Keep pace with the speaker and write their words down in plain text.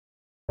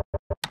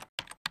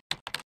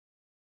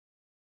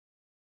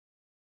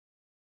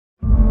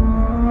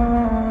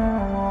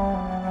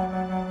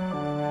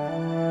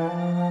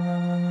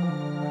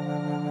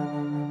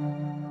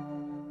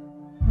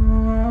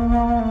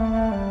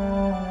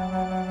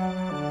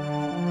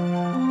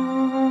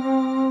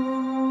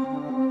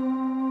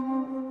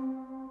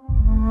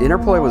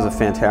Interplay was a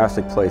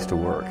fantastic place to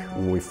work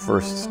when we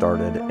first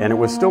started, and it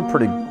was still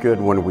pretty good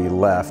when we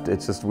left.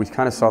 It's just we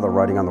kind of saw the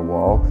writing on the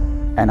wall.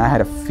 And I had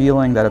a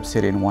feeling that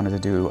Obsidian wanted to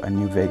do a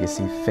New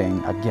Vegas-y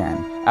thing again.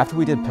 After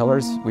we did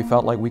Pillars, we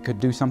felt like we could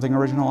do something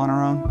original on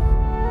our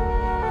own.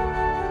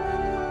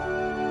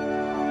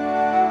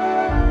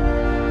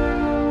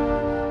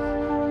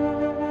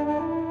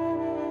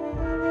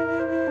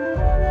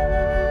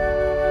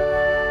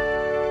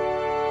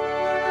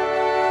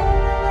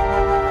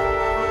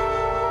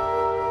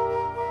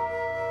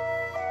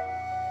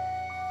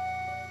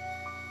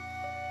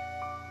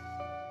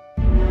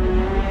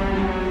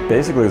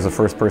 Basically, it was a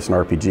first-person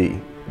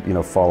RPG, you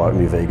know, Fallout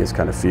New Vegas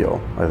kind of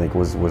feel, I think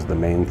was the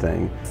main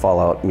thing.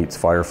 Fallout meets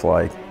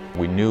Firefly.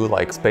 We knew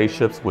like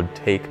spaceships would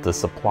take the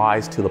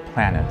supplies to the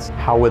planets.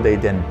 How would they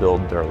then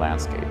build their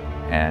landscape?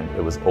 And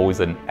it was always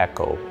an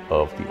echo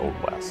of the Old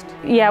West.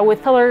 Yeah,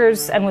 with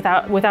Pillars and with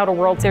Outer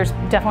Worlds, there's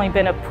definitely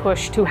been a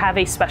push to have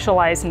a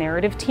specialized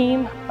narrative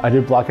team. I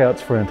did blockouts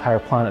for an entire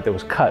planet that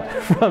was cut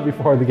from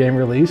before the game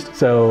released.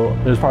 So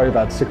there's probably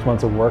about 6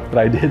 months of work that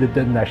I did that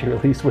didn't actually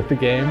release with the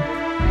game.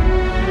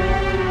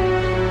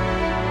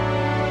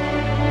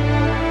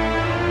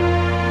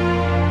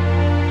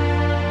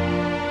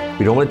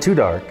 We don't want it too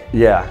dark.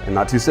 Yeah, and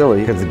not too silly.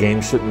 Because the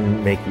game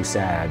shouldn't make you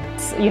sad.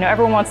 You know,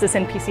 everyone wants this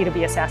NPC to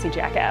be a sassy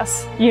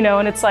jackass, you know,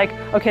 and it's like,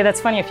 okay,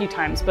 that's funny a few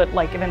times, but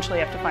like eventually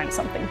you have to find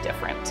something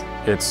different.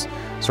 It's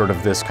sort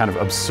of this kind of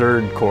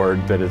absurd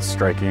chord that it's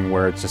striking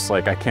where it's just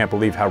like, I can't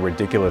believe how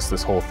ridiculous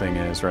this whole thing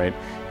is, right?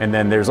 And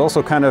then there's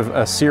also kind of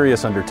a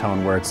serious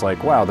undertone where it's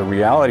like, wow, the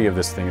reality of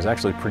this thing is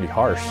actually pretty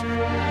harsh.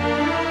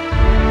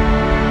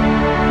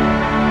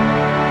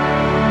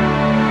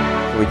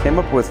 We came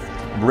up with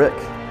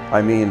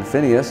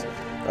Phineas,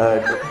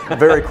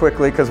 very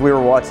quickly because we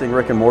were watching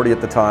Rick and Morty at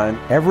the time.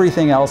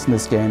 Everything else in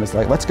this game is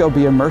like, let's go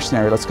be a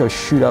mercenary, let's go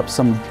shoot up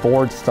some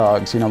bored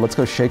thugs, you know, let's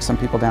go shake some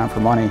people down for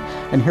money.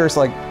 And here's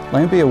like,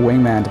 let me be a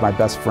wingman to my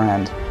best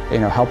friend, you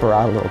know, help her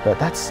out a little bit.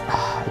 That's,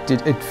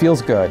 it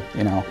feels good,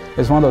 you know.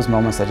 It's one of those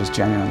moments that just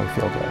genuinely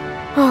feel good.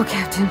 Oh,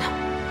 Captain,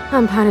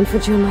 I'm pining for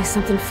doing like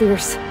something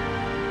fierce.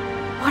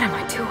 What am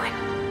I doing?